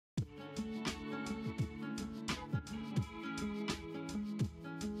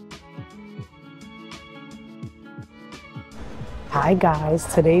Hi guys,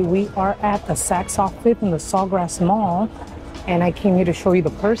 today we are at the Saks outfit in the Sawgrass Mall, and I came here to show you the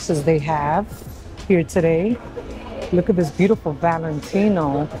purses they have here today. Look at this beautiful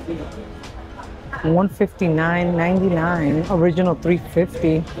Valentino, $159.99, original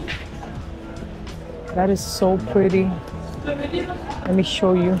 $350. That is so pretty. Let me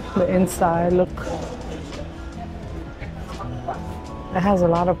show you the inside. Look, it has a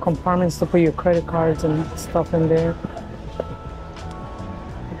lot of compartments to put your credit cards and stuff in there.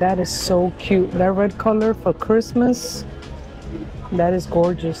 That is so cute. That red color for Christmas, that is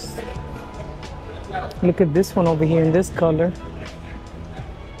gorgeous. Look at this one over here in this color.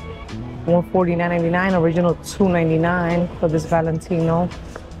 $149.99, original $299 for this Valentino.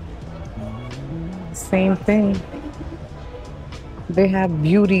 Same thing. They have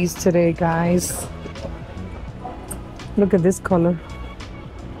beauties today, guys. Look at this color.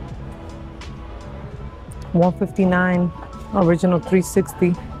 $159, original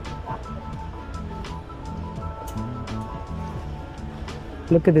 $360.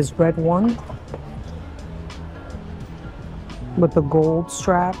 Look at this red one with the gold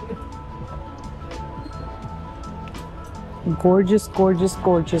strap. Gorgeous, gorgeous,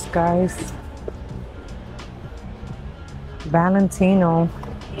 gorgeous, guys. Valentino,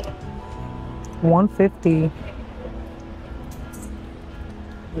 $150.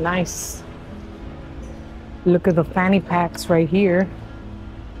 Nice. Look at the fanny packs right here.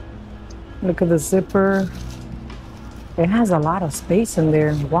 Look at the zipper. It has a lot of space in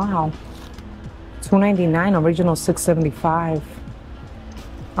there. Wow. $299, original $675.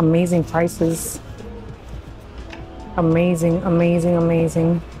 Amazing prices. Amazing, amazing,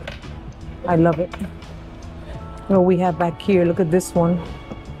 amazing. I love it. What we have back here, look at this one.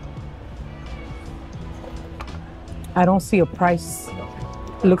 I don't see a price.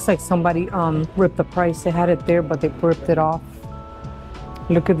 It looks like somebody ripped the price. They had it there, but they ripped it off.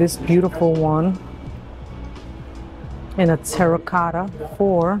 Look at this beautiful one in a terracotta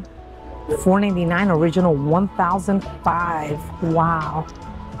for $499, original $1,005. Wow,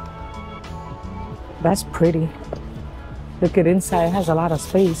 that's pretty. Look at inside. It has a lot of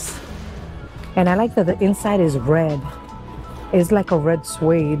space, and I like that the inside is red. It's like a red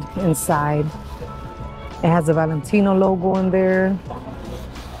suede inside. It has the Valentino logo in there.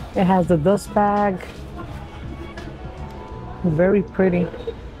 It has the dust bag. Very pretty.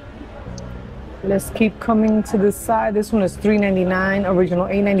 Let's keep coming to this side. This one is $399, original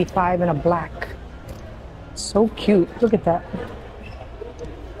 $895 in a black. So cute. Look at that.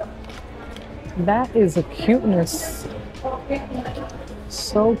 That is a cuteness.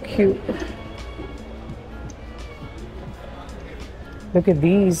 So cute. Look at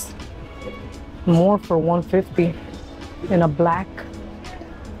these. More for $150 in a black.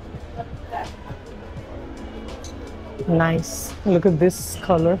 Nice. Look at this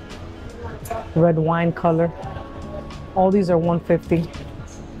color. Red wine color. All these are $150.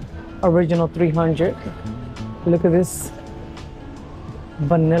 Original $300. Look at this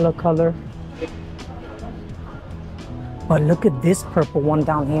vanilla color. But look at this purple one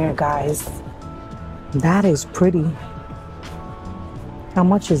down here, guys. That is pretty. How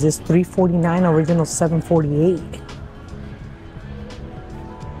much is this? $349, original $748.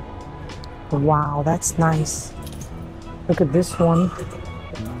 Wow, that's nice. Look at this one.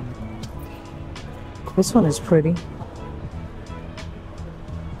 This one is pretty.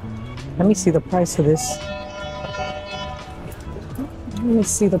 Let me see the price of this. Let me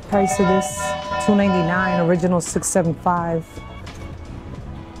see the price of this. $299, original $675.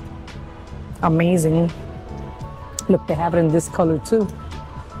 Amazing. Look, they have it in this color too.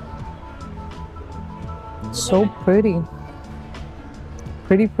 So pretty.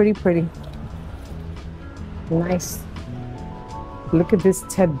 Pretty, pretty, pretty. Nice. Look at this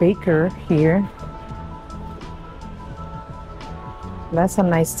Ted Baker here. That's a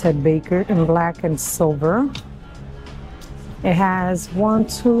nice Ted Baker in black and silver. It has 1,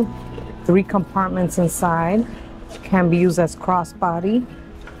 2, 3 compartments inside. Can be used as crossbody.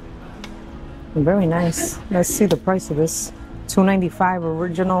 Very nice. Let's see the price of this. $295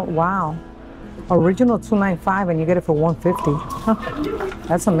 original. Wow. Original $295 and you get it for $150. Huh.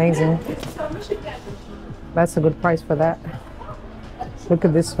 That's amazing. That's a good price for that. Look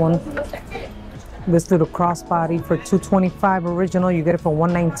at this one. This little crossbody for $225 original. You get it for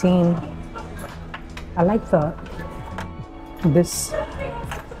 $119. I like this.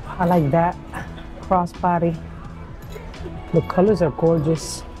 I like that crossbody. The colors are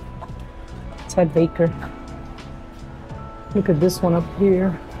gorgeous. Ted Baker. Look at this one up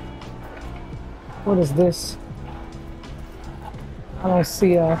here. What is this? I don't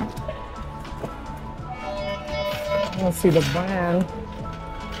see a Let's see the brand.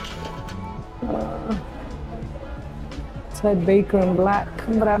 Ted Baker in black,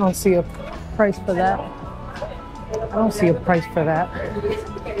 but I don't see a price for that. I don't see a price for that.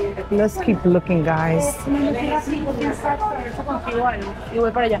 Let's keep looking, guys.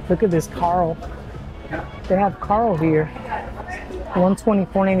 Look at this Carl. They have Carl here.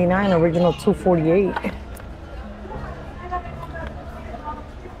 $124.99, original $248.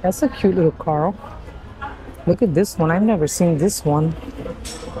 That's a cute little Carl. Look at this one. I've never seen this one.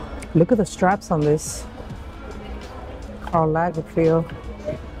 Look at the straps on this. Karl Lagerfeld.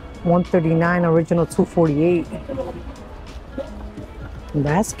 $139, original $248.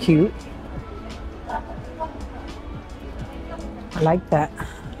 That's cute. I like that.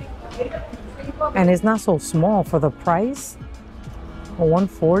 And it's not so small for the price.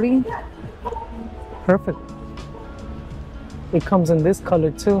 $140. Perfect. It comes in this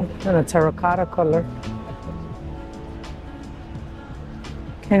color too, in a terracotta color.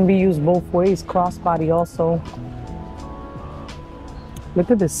 Can be used both ways, crossbody also.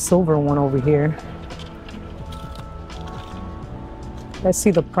 Look at this silver one over here. Let's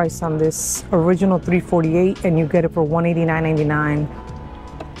see the price on this. Original $348, and you get it for $189.99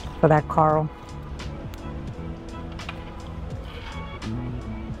 for that Carl.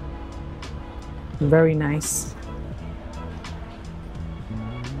 Very nice.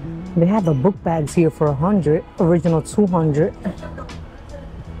 They have the book bags here for $100, original $200.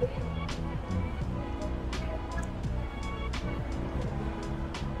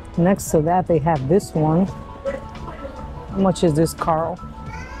 Next to that, they have this one. How much is this Carl?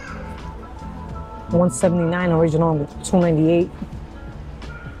 $179, original $298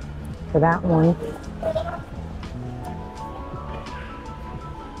 for that one.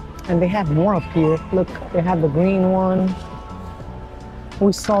 And they have more up here. Look, they have the green one.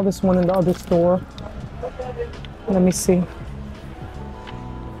 We saw this one in the other store. Let me see.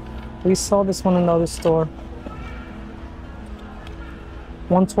 We saw this one in the other store.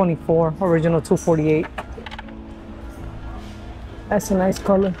 $124, original $248. That's a nice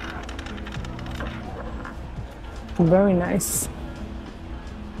color. Very nice.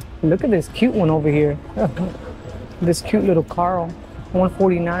 Look at this cute one over here. This cute little Carl.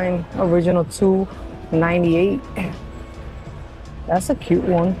 $149, original $298. That's a cute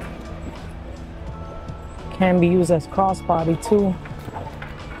one. Can be used as crossbody too.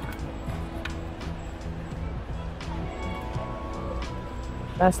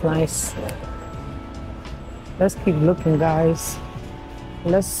 That's nice. Let's keep looking, guys.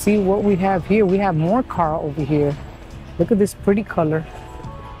 Let's see what we have here. We have more Carl over here. Look at this pretty color.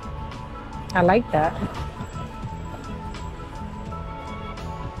 I like that.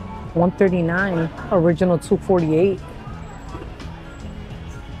 $139, original $248.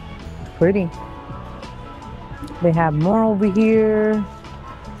 Pretty. They have more over here.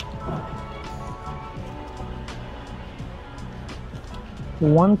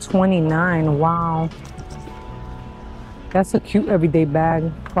 $129. Wow. That's a cute everyday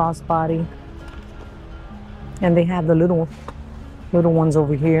bag, crossbody. And they have the little ones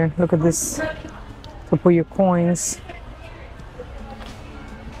over here. Look at this, to put your coins.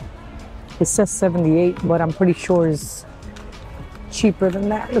 It says 78, but I'm pretty sure it's cheaper than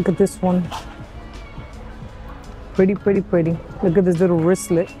that. Look at this one. Pretty, pretty, pretty. Look at this little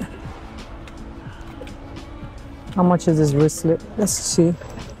wristlet. How much is this wristlet? Let's see.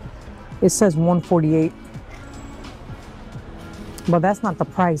 It says $148. But that's not the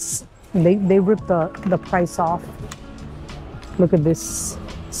price. They ripped the price off. Look at this.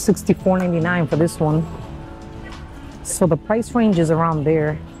 $64.99 for this one. So the price range is around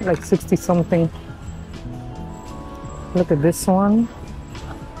there, like 60 something. Look at this one.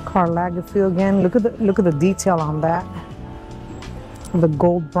 Karl Lagerfeld again. Look at the detail on that. The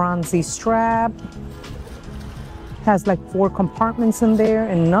gold bronzy strap. Has like 4 compartments in there,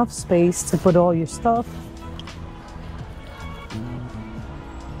 enough space to put all your stuff.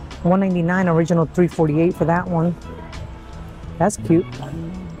 $199, original $348 for that one. That's cute.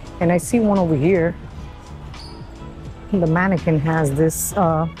 And I see one over here. The mannequin has this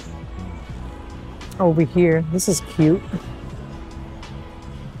over here. This is cute.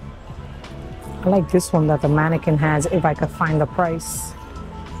 I like this one that the mannequin has, if I could find the price.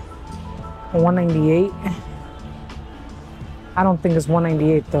 $198. I don't think it's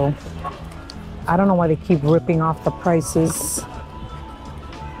 $198 though. I don't know why they keep ripping off the prices.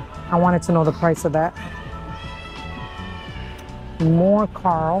 I wanted to know the price of that. More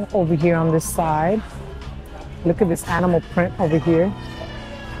Carl over here on this side. Look at this animal print over here.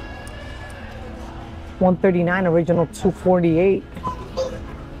 $139, original $248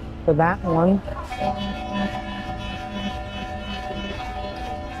 for that one.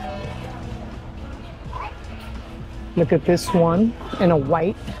 Look at this one in a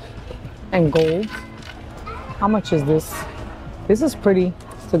white and gold. How much is this? This is pretty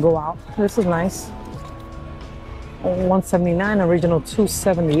to go out. This is nice. $179, original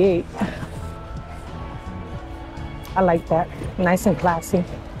 $278. I like that. Nice and classy.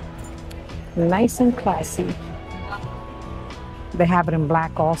 Nice and classy. They have it in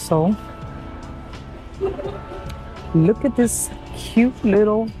black also. Look at this cute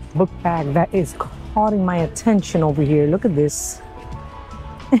little book bag that is caught my attention over here. Look at this.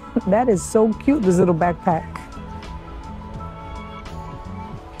 That is so cute, this little backpack.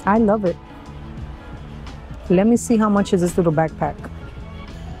 I love it. Let me see how much is this little backpack.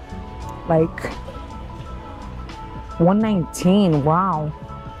 Like $119. Wow.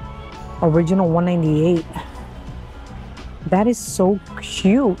 Original $198. That is so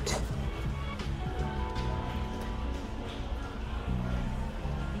cute.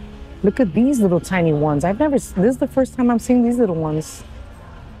 Look at these little tiny ones. This is the first time I'm seeing these little ones.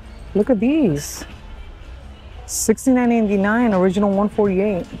 Look at these. $69.99, original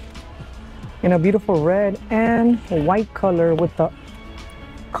 $148. In a beautiful red and white color with the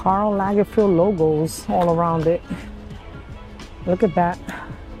Karl Lagerfeld logos all around it. Look at that.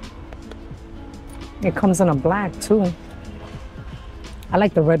 It comes in a black too. I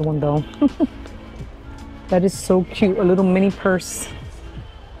like the red one though. That is so cute. A little mini purse.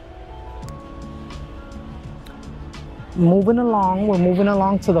 Moving along, we're moving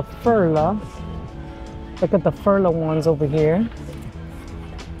along to the Furla. Look at the Furla ones over here.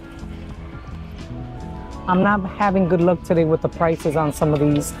 I'm not having good luck today with the prices on some of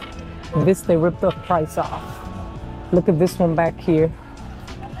these. They ripped the price off. Look at this one back here.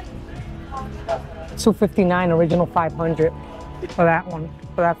 $259, original $500 for that one,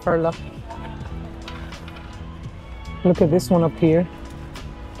 for that Furla. Look at this one up here.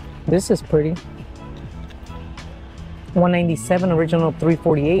 This is pretty. $197, original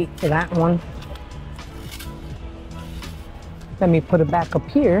 $348 for that one. Let me put it back up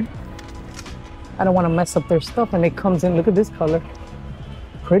here. I don't want to mess up their stuff, and it comes in. Look at this color.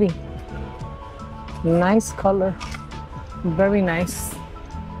 Pretty. Nice color. Very nice.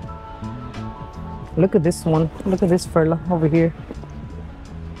 Look at this one. Look at this Furla over here.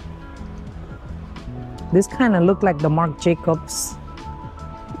 This kind of looked like the Marc Jacobs.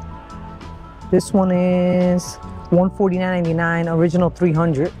 This one is $149.99, original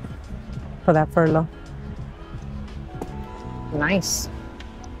 $300 for that Furla. Nice.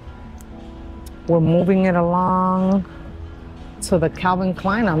 We're moving it along to the Calvin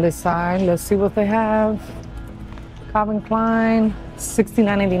Klein on this side. Let's see what they have. Calvin Klein,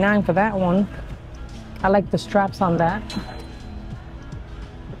 $69.99 for that one. I like the straps on that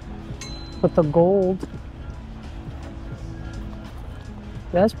with the gold.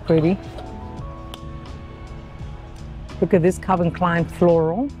 That's pretty. Look at this Calvin Klein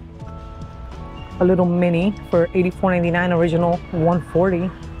floral. A little mini for $84.99, original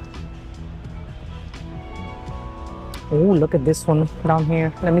 $140. Oh, look at this one down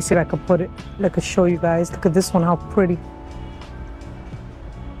here. Let me see if I could put it. Let me show you guys. Look at this one, how pretty.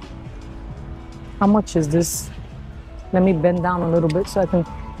 How much is this? Let me bend down a little bit so I can.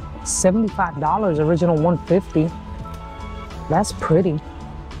 $75, original $150. That's pretty.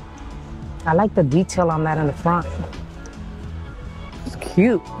 I like the detail on that in the front. It's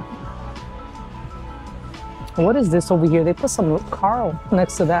cute. What is this over here? They put some Karl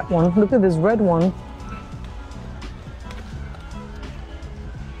next to that one. Look at this red one.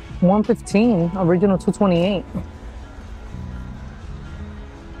 $115, original $228.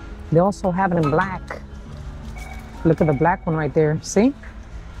 They also have it in black. Look at the black one right there. See?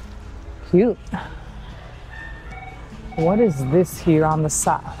 Cute. What is this here on the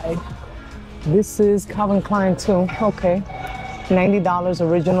side? This is Calvin Klein too. Okay. $90,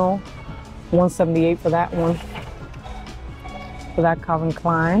 original $178 for that one. For that Calvin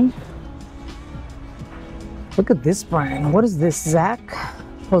Klein. Look at this brand. What is this? Zach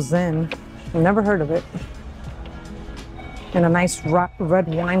Posen. Never heard of it. In a nice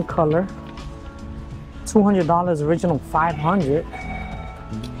red wine color. $200, original $500.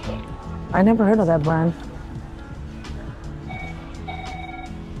 I never heard of that brand.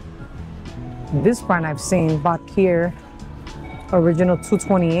 This brand I've seen, Bakir, original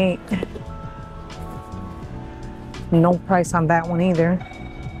 $228. No price on that one either.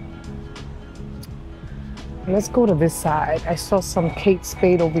 Let's go to this side. I saw some Kate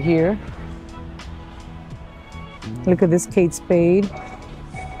Spade over here. Look at this Kate Spade.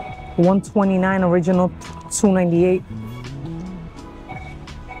 $129, original $298.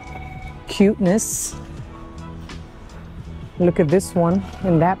 Cuteness. Look at this one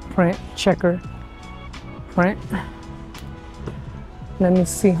in that print, checker print. Let me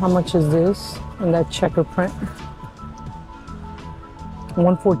see how much is this in that checker print.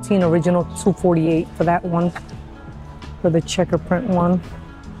 114 original, 248 for that one, for the checker print one.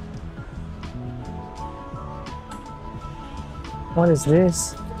 What is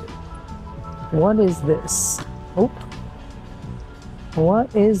this? What is this? Oh,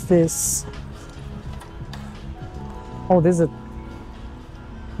 what is this? Oh, this is a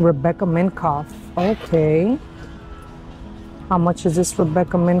Rebecca Minkoff. Okay. How much is this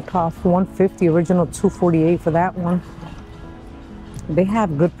Rebecca Minkoff? 150 original, 248 for that one. They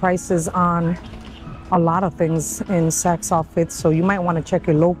have good prices on a lot of things in Saks Outfits, so you might want to check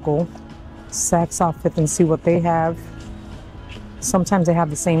your local Saks Outfit and see what they have. Sometimes they have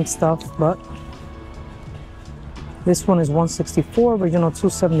the same stuff, but this one is 164, original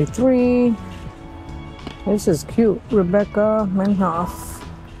 273. This is cute. Rebecca Minkoff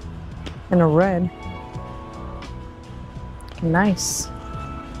in a red. Nice.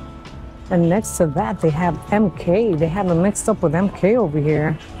 And next to that, they have MK. They have it mixed up with MK over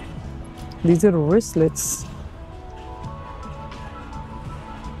here. These are the wristlets.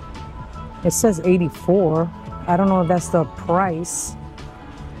 It says 84. I don't know if that's the price.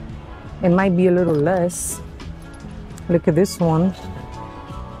 It might be a little less. Look at this one.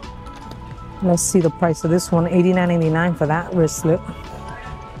 Let's see the price of this one. $89.99 for that wristlet.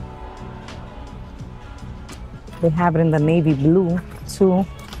 They have it in the navy blue too.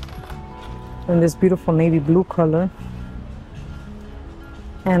 In this beautiful navy blue color.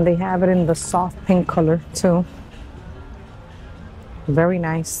 And they have it in the soft pink color too. Very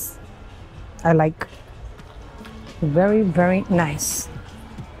nice. I like. Very, very nice.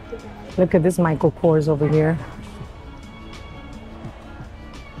 Look at this Michael Kors over here.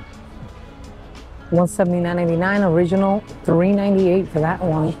 $179.99, original $398 for that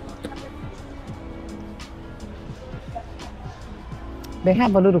one. They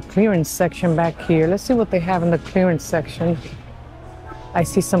have a little clearance section back here. Let's see what they have in the clearance section. I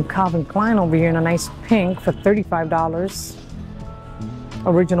see some Calvin Klein over here in a nice pink for $35.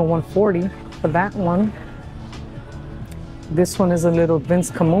 Original $140 for that one. This one is a little Vince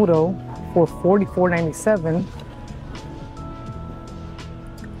Camuto for $44.97.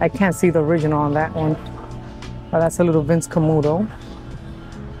 I can't see the original on that one. But that's a little Vince Camuto.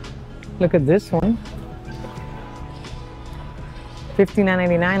 Look at this one.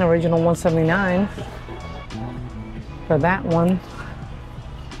 $59.99, original $179 for that one.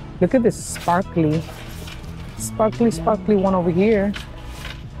 Look at this sparkly one over here.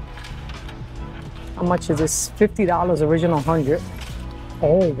 How much is this? $50, original $100.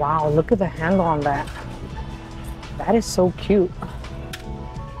 Oh wow, look at the handle on that. That is so cute.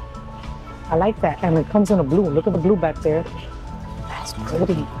 I like that, and it comes in a blue. Look at the blue back there. That's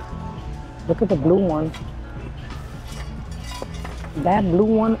pretty. Look at the blue one. That blue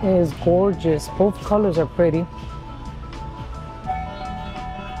one is gorgeous. Both colors are pretty.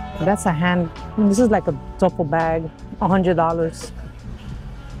 That's a hand. This is like a duffel bag. $100.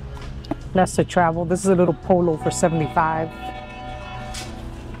 That's to travel. This is a little polo for $75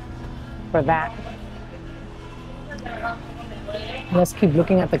 for that. Let's keep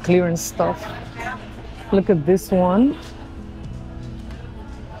looking at the clearance stuff. Look at this one.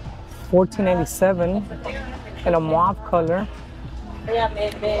 $14.87 in a mauve color.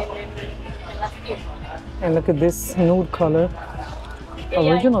 And look at this nude color.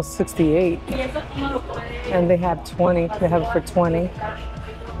 Original $68. And they have 20. They have it for 20.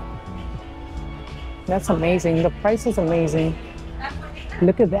 That's amazing. The price is amazing.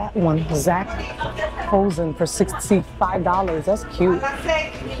 Look at that one. Zach Hosen for $65. That's cute.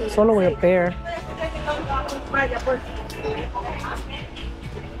 It's all the way up there.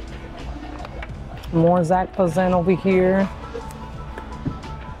 More Zach Hosen over here.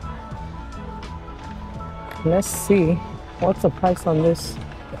 Let's see. What's the price on this?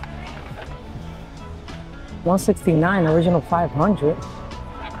 $169, original $500.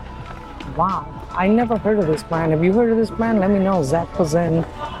 Wow. I never heard of this brand. Have you heard of this brand? Let me know. Zach Hosen.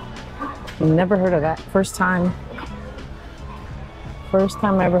 Never heard of that. First time. First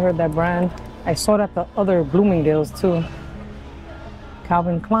time I ever heard that brand. I saw it at the other Bloomingdale's too.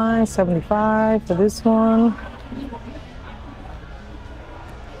 Calvin Klein, $75 for this one.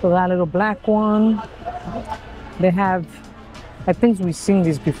 So that little black one. They have, I think we've seen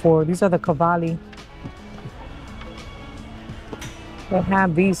these before. These are the Cavalli. They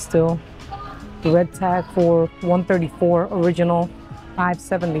have these still. The red tag for $134, original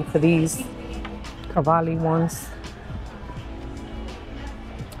 $570 for these Cavalli ones.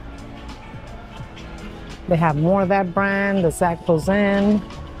 They have more of that brand, the Zach Hosen.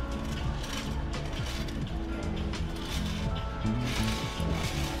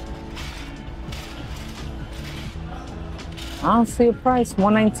 I don't see a price.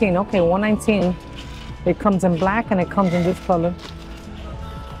 $119. Okay, $119. It comes in black and it comes in this color.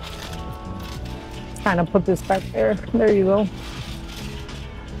 Kind of put this back there. There you go.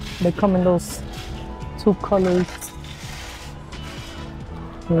 They come in those two colors.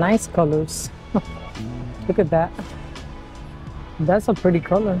 Nice colors. Look at that. That's a pretty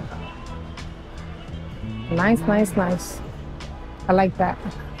color. Nice, nice, nice. I like that.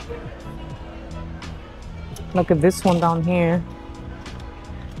 Look at this one down here.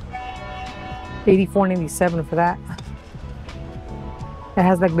 $84.87 for that. It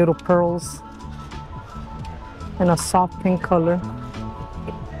has like little pearls in a soft pink color.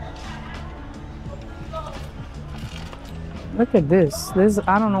 Look at this. This,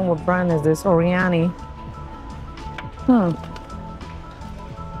 I don't know what brand is this. Oriani.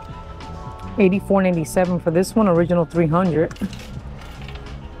 $84.87 for this one. Original $300.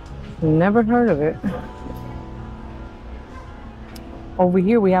 Never heard of it. Over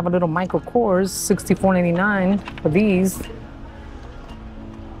here we have a little Michael Kors, $64.89 for these.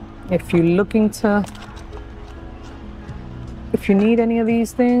 If you're looking to, if you need any of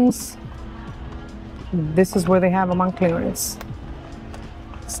these things, this is where they have them on clearance.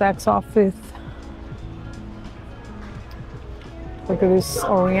 Saks off 5th. Look at this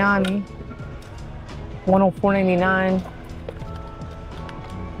Oriani, $104.99.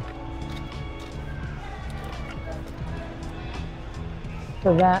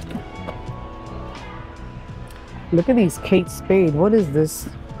 For that. Look at these Kate Spade. What is this?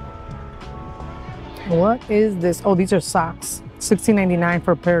 What is this? Oh, these are socks. $16.99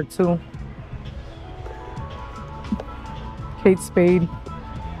 for a pair of two. Kate Spade.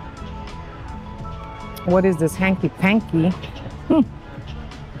 What is this? Hanky Panky.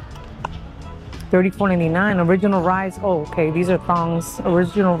 $34.99. Original Rise. Oh, okay. These are thongs.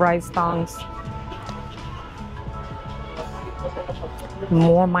 Original Rise thongs.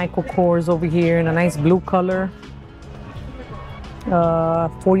 More Michael Kors over here in a nice blue color.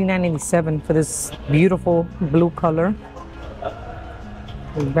 $49.87 for this beautiful blue color.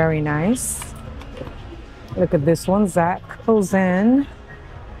 Very nice. Look at this one, Zach Ozan.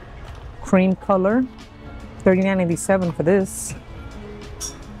 Cream color. $39.87 for this.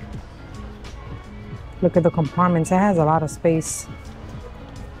 Look at the compartments. It has a lot of space.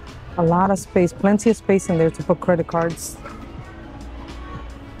 A lot of space. Plenty of space in there to put credit cards.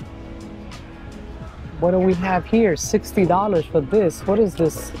 What do we have here? $60 for this. What is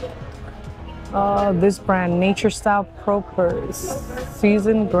this? This brand, Nature Style Propers.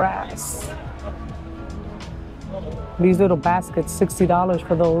 Seasoned Grass. These little baskets, $60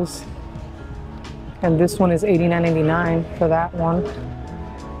 for those. And this one is $89.99 for that one.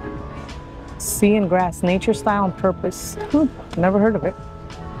 Sea and Grass, Nature Style on Purpose. Never heard of it.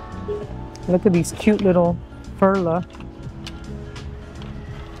 Look at these cute little Furla.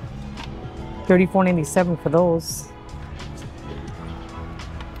 $34.87 for those.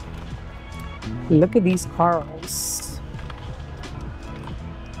 Look at these Carls.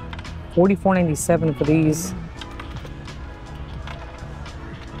 $44.97 for these.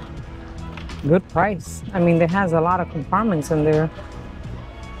 Good price. I mean, it has a lot of compartments in there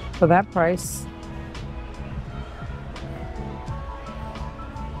for that price.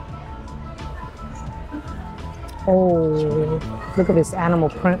 Oh, look at this animal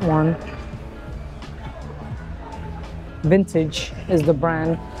print one. Vintage is the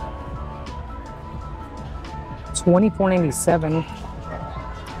brand. $24.97.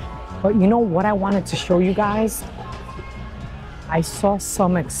 But you know what I wanted to show you guys? I saw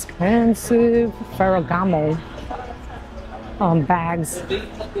some expensive Ferragamo bags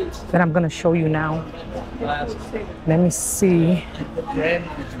that I'm gonna show you now. Let me see.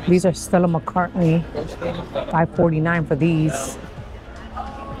 These are Stella McCartney. $5.49 for these.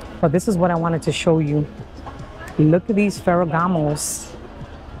 But this is what I wanted to show you. Look at these Ferragamos.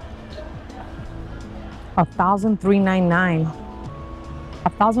 $1,399.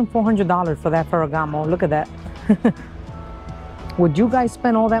 $1,400 for that Ferragamo. Look at that. Would you guys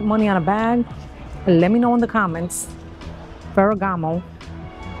spend all that money on a bag? Let me know in the comments. Ferragamo.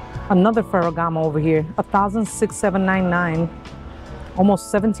 Another Ferragamo over here. $1,699.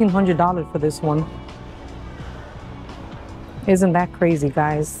 Almost $1,700 for this one. Isn't that crazy,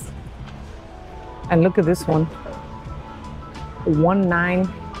 guys? And look at this one.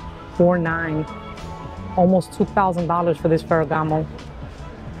 $1,949. Almost $2,000 for this Ferragamo.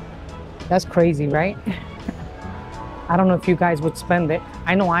 That's crazy, right? I don't know if you guys would spend it.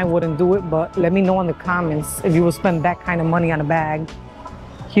 I know I wouldn't do it, but let me know in the comments if you would spend that kind of money on a bag.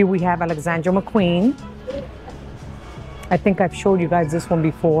 Here we have Alexandra McQueen. I think I've showed you guys this one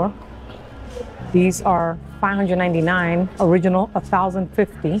before. These are $599, original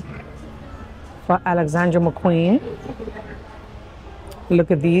 $1,050 for Alexandra McQueen.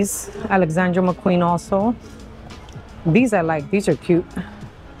 Look at these, Alexandra McQueen also. These I like, these are cute.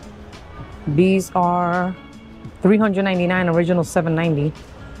 These are $399, original $790,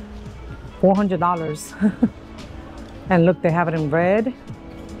 $400. And look, they have it in red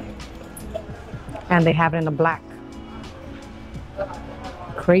and they have it in the black.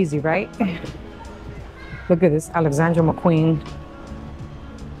 Crazy, right? Look at this, Alexandra McQueen,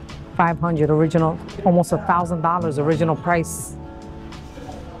 $500, original, almost $1,000 original price.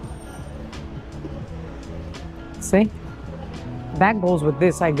 See? That goes with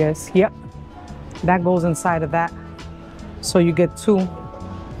this, I guess. Yep. That goes inside of that. So you get two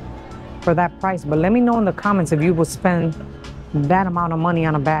for that price. But let me know in the comments if you would spend that amount of money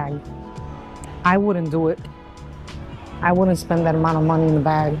on a bag. I wouldn't do it. I wouldn't spend that amount of money in the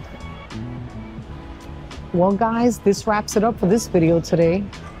bag. Well, guys, this wraps it up for this video today.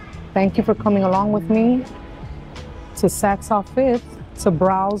 Thank you for coming along with me to Saks Off 5th to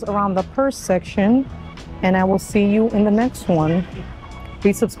browse around the purse section. And I will see you in the next one.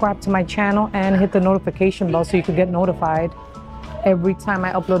 Please subscribe to my channel and hit the notification bell so you can get notified every time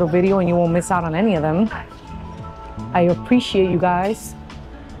I upload a video and you won't miss out on any of them. I appreciate you guys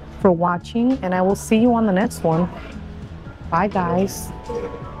for watching and I will see you on the next one. Bye guys.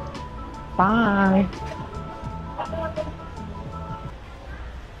 Bye.